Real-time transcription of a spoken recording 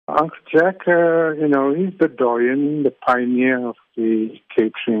Uncle Jack, he's the doyen, the pioneer of the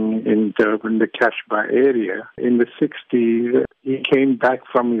catering in Durban, the Cashbar area. In the 60s, he came back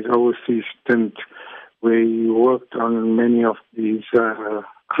from his overseas stint where he worked on many of these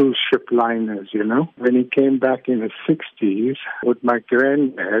cruise ship liners, When he came back in the 60s with my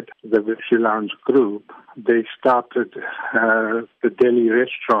granddad, the Vichy Lounge Group, they started the Delhi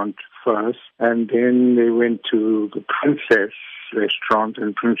restaurant first, and then they went to the Princess restaurant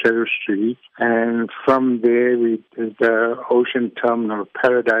in Prince Edward Street, and from there we did the Ocean Terminal,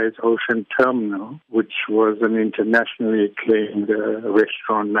 Paradise Ocean Terminal, which was an internationally acclaimed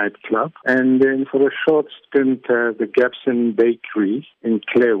restaurant nightclub, and then for a short stint the Gabson Bakery in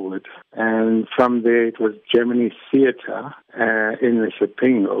Clarewood, and from there it was Gemini Theatre in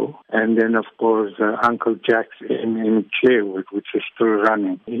Merebank, and then of course Uncle Jack's in Clarewood, which is still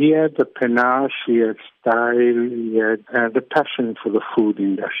running. He had the panache, he had style, he had the passion for the food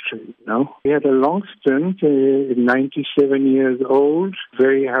industry, He had a long stint, 97 years old,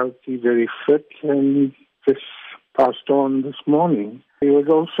 very healthy, very fit, and just passed on this morning. He was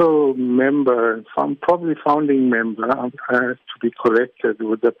also probably founding member, to be corrected,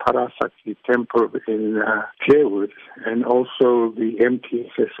 with the Parasakti Temple in Clarewood, and also the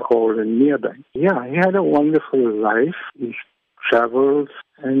MTSS Hall in Merebank. Yeah, he had a wonderful life. He traveled,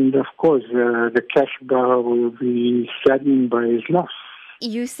 and of course, the Cashbar will be saddened by his loss.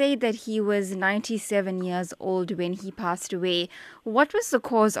 You say that he was 97 years old when he passed away. What was the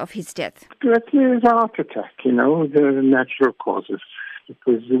cause of his death? Directly is a heart attack, the natural causes.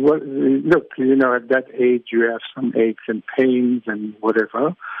 Because, at that age you have some aches and pains and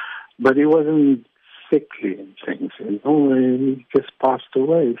whatever, but he wasn't sickly and things, he just passed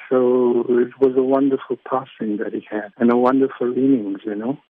away. So it was a wonderful passing that he had, and a wonderful innings,